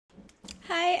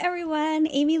Hi everyone,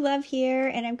 Amy Love here,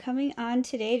 and I'm coming on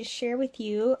today to share with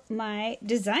you my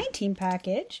design team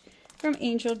package from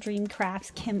Angel Dream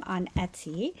Crafts Kim on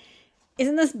Etsy.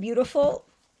 Isn't this beautiful?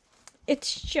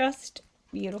 It's just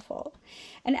beautiful.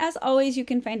 And as always, you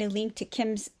can find a link to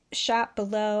Kim's shop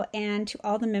below and to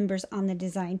all the members on the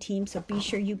design team, so be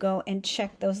sure you go and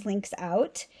check those links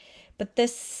out. But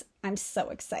this, I'm so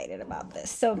excited about this.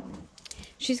 So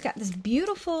she's got this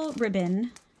beautiful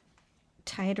ribbon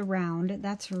tied around.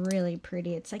 That's really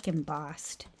pretty. It's like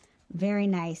embossed. Very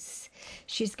nice.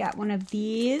 She's got one of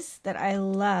these that I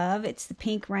love. It's the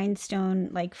pink rhinestone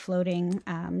like floating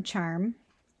charm.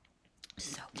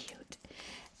 So cute.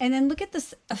 And then look at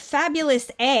this, a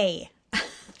fabulous A.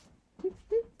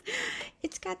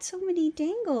 It's got so many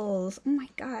dangles. Oh my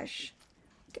gosh.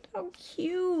 Look at how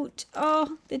cute.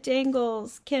 Oh, the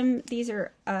dangles. Kim, these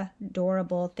are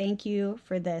adorable. Thank you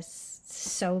for this.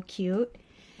 So cute.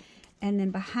 And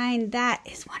then behind that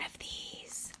is one of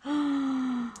these.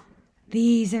 Oh,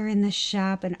 these are in the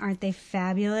shop, and aren't they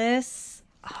fabulous?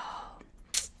 Oh,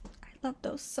 I love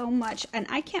those so much. And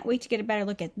I can't wait to get a better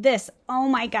look at this. Oh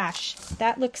my gosh.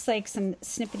 That looks like some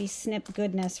snippety snip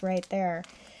goodness right there.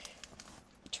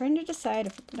 I'm trying to decide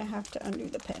if I'm going to have to undo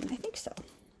the pin. I think so.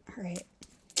 All right.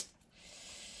 It's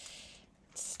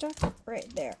stuck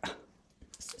right there.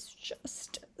 This is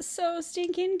just so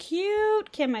stinking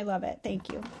cute. Kim, I love it.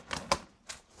 Thank you.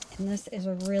 And this is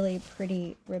a really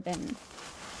pretty ribbon.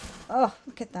 Oh,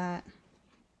 look at that.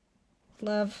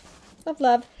 Love, love,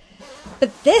 love.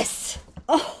 But this,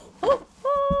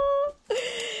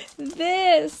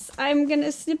 this, I'm going to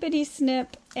snippety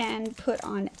snip and put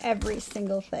on every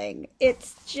single thing.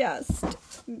 It's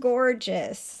just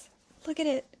gorgeous. Look at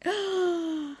it.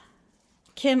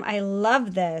 Kim, I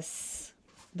love this.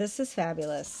 This is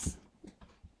fabulous.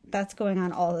 That's going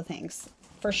on all the things,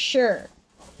 for sure.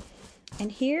 And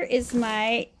here is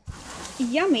my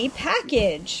yummy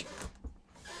package.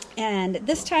 And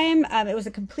this time, it was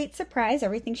a complete surprise.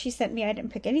 Everything she sent me, I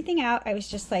didn't pick anything out. I was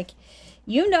just like,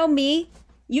 you know me.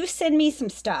 You send me some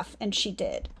stuff. And she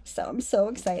did. So I'm so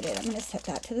excited. I'm going to set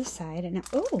that to the side. And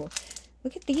oh,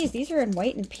 look at these. These are in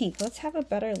white and pink. Let's have a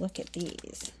better look at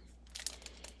these.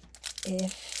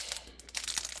 If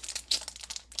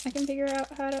I can figure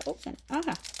out how to open.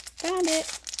 Ah, found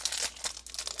it.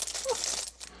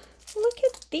 Look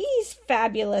at these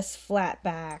fabulous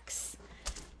flatbacks.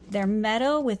 They're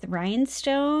metal with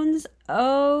rhinestones.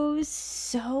 Oh,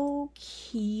 so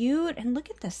cute. And look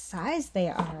at the size they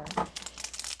are. All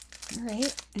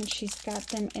right. And she's got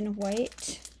them in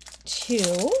white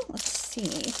too. Let's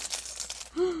see.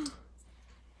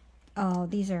 Oh,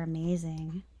 these are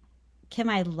amazing. Kim,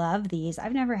 I love these.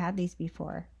 I've never had these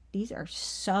before. These are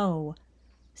so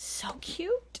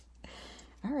cute.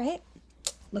 All right.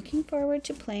 Looking forward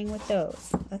to playing with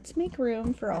those. Let's make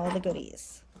room for all the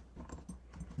goodies.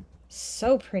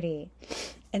 So pretty.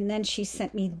 And then she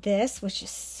sent me this, which is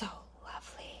so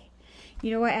lovely.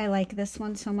 You know why I like this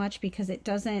one so much? Because it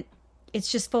doesn't, it's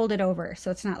just folded over.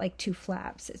 So it's not like two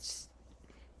flaps. It's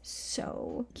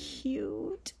so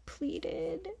cute,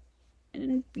 pleated,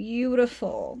 and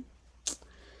beautiful.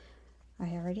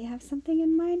 I already have something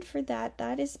in mind for that.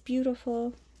 That is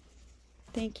beautiful.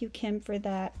 Thank you, Kim, for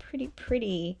that. Pretty,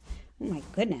 pretty. Oh, my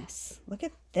goodness. Look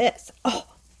at this. Oh,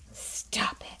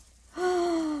 stop it.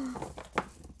 Oh,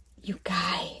 you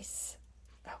guys.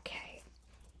 Okay.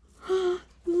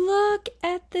 Look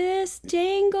at this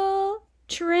dangle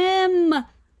trim.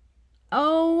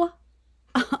 Oh,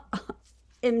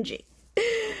 MG.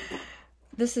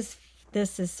 This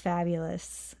is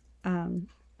fabulous.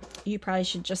 You probably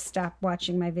should just stop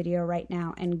watching my video right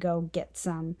now and go get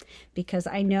some, because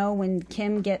I know when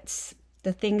Kim gets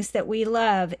the things that we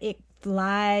love, it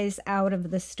flies out of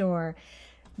the store.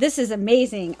 This is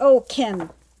amazing. Oh,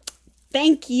 Kim,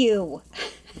 thank you.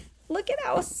 Look at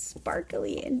how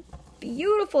sparkly and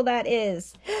beautiful that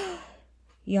is.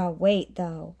 Y'all wait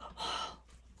though.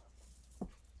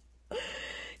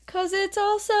 Because it's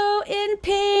also in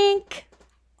pink.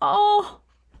 Oh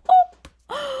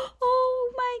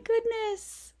my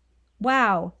goodness.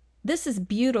 Wow. This is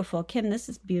beautiful. Kim, this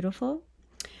is beautiful.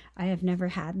 I have never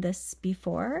had this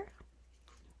before.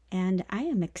 And I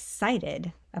am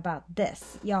excited about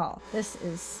this. Y'all, this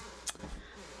is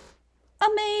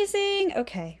amazing.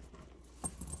 Okay.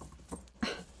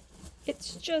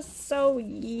 It's just so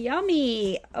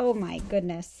yummy. Oh my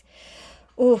goodness.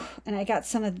 Oh, and I got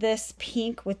some of this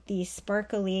pink with the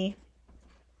sparkly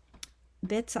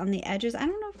bits on the edges. I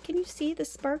don't know, can you see the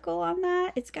sparkle on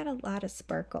that? It's got a lot of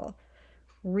sparkle.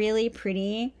 Really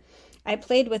pretty. I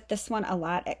played with this one a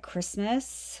lot at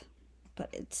Christmas, but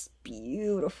it's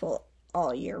beautiful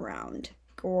all year round.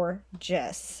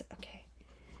 Gorgeous. Okay.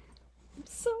 I'm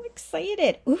so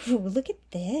excited. Ooh, look at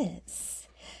this.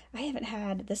 I haven't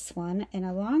had this one in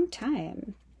a long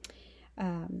time.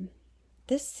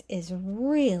 This is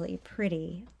really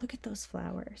pretty. Look at those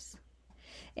flowers.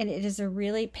 And it is a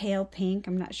really pale pink.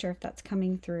 I'm not sure if that's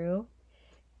coming through.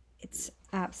 It's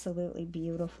absolutely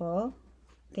beautiful.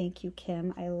 Thank you,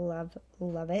 Kim. I love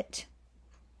it.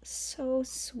 So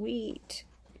sweet.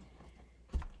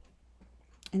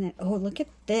 And then, oh, look at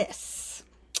this.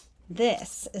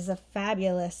 This is a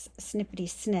fabulous snippety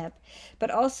snip.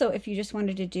 But also, if you just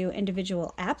wanted to do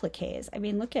individual appliques, I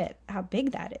mean, look at how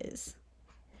big that is.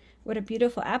 What a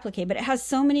beautiful applique. But it has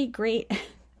so many great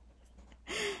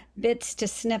bits to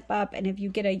snip up. And if you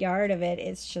get a yard of it,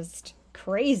 it's just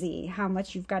crazy how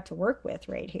much you've got to work with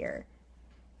right here.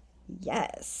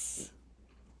 Yes.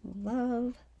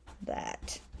 Love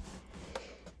that.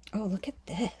 Oh, look at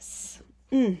this.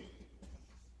 Goes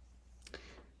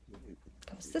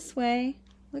this way.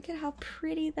 Look at how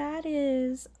pretty that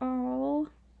is. Oh,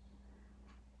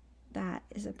 that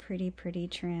is a pretty, pretty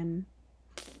trim.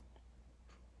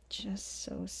 Just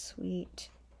so sweet.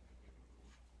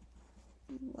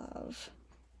 Love.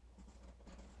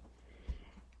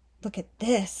 Look at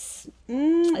this.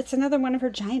 It's another one of her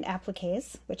giant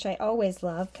appliques, which I always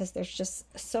love because there's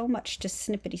just so much to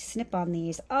snippety snip on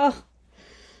these. Oh,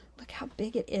 look how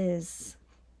big it is.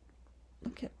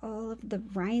 Look at all of the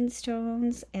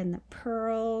rhinestones and the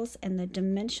pearls and the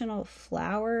dimensional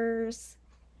flowers.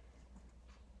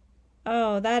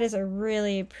 Oh, that is a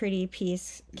really pretty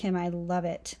piece, Kim. I love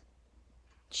it.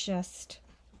 Just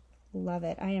love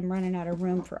it. I am running out of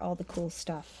room for all the cool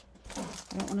stuff.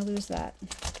 I don't want to lose that.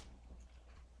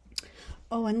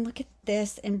 Oh, and look at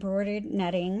this embroidered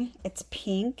netting. It's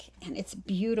pink and it's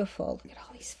beautiful. Look at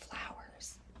all these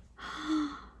flowers.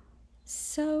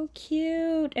 So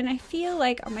cute. And I feel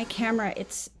like on my camera,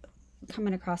 it's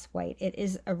coming across white. It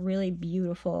is a really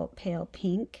beautiful pale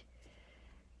pink.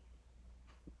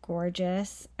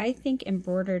 Gorgeous. I think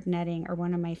embroidered netting are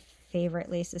one of my favorite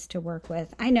laces to work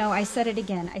with. I know, I said it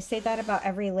again. I say that about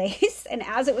every lace. And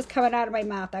as it was coming out of my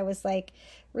mouth, I was like,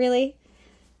 really?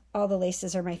 All the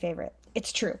laces are my favorite.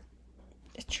 It's true.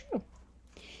 It's true.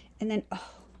 And then,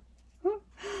 oh,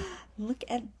 look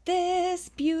at this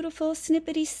beautiful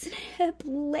snippety snip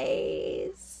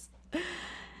lace.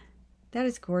 That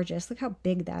is gorgeous. Look how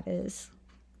big that is.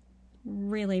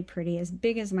 Really pretty, as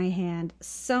big as my hand.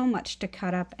 So much to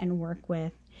cut up and work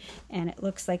with. And it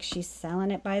looks like she's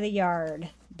selling it by the yard.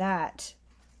 That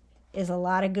is a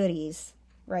lot of goodies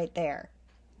right there.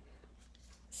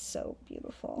 So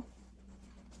beautiful.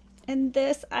 And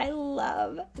this, I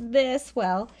love this.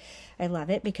 Well, I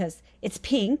love it because it's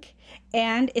pink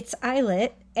and it's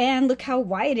eyelet and look how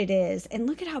wide it is. And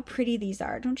look at how pretty these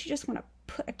are. Don't you just want to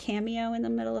put a cameo in the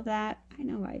middle of that? I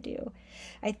know I do.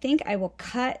 I think I will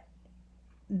cut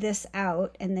this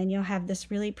out and then you'll have this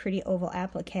really pretty oval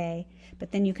applique,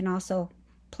 but then you can also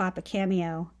plop a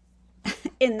cameo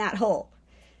in that hole.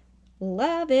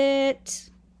 Love it.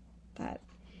 That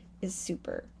is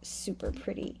super, super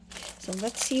pretty. So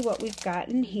let's see what we've got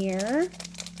in here.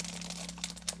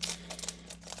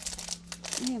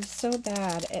 I am so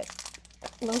bad at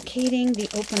locating the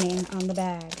opening on the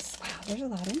bags. Wow, there's a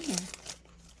lot in here.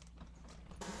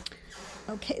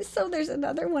 Okay, so there's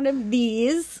another one of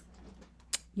these.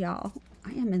 Y'all,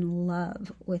 I am in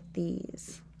love with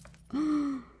these.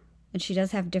 And she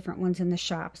does have different ones in the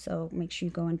shop, so make sure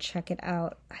you go and check it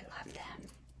out. I love them.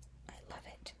 I love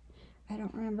it. I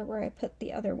don't remember where I put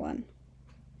the other one.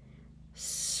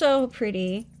 So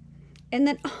pretty. And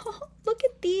then, oh, look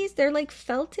at these. They're like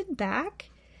felted back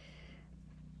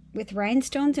with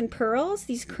rhinestones and pearls,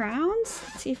 these crowns.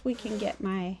 Let's see if we can get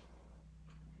my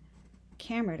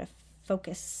camera to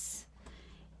focus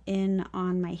in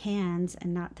on my hands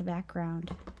and not the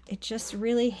background. It just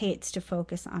really hates to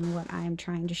focus on what I'm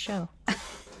trying to show.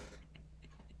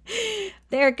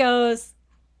 There it goes.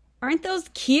 Aren't those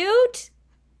cute?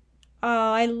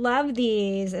 Oh, I love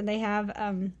these. And they have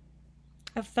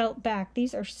a felt back.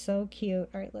 These are so cute.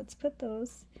 All right, let's put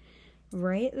those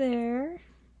right there.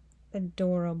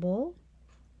 Adorable.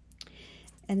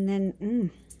 And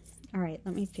then, all right,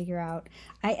 let me figure out.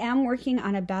 I am working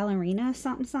on a ballerina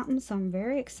something, so I'm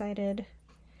very excited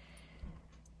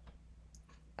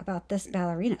about this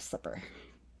ballerina slipper.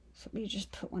 So let me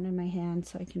just put one in my hand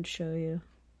so I can show you.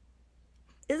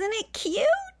 Isn't it cute?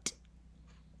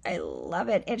 I love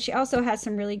it. And she also has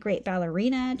some really great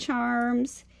ballerina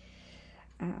charms.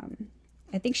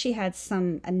 I think she had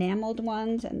some enameled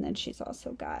ones, and then she's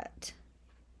also got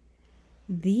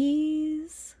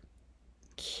these.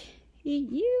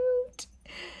 Cute.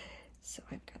 So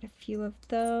I've got a few of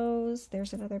those.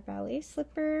 There's another ballet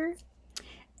slipper.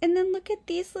 And then look at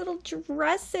these little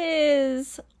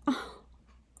dresses. Oh.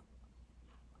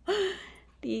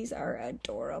 These are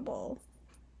adorable.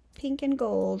 Pink and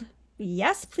gold.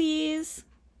 Yes, please.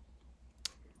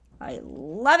 I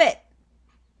love it.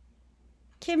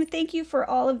 Kim, thank you for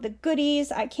all of the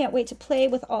goodies. I can't wait to play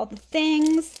with all the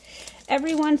things.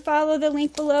 Everyone follow the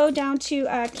link below down to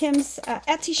Kim's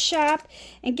Etsy shop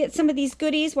and get some of these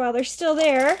goodies while they're still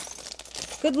there.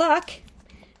 Good luck.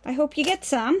 I hope you get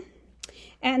some.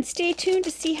 And stay tuned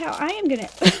to see how I am going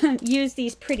to use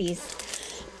these pretties.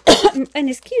 And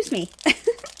excuse me.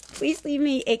 Please leave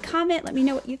me a comment. Let me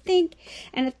know what you think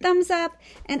and a thumbs up.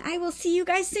 And I will see you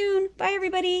guys soon. Bye,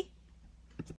 everybody.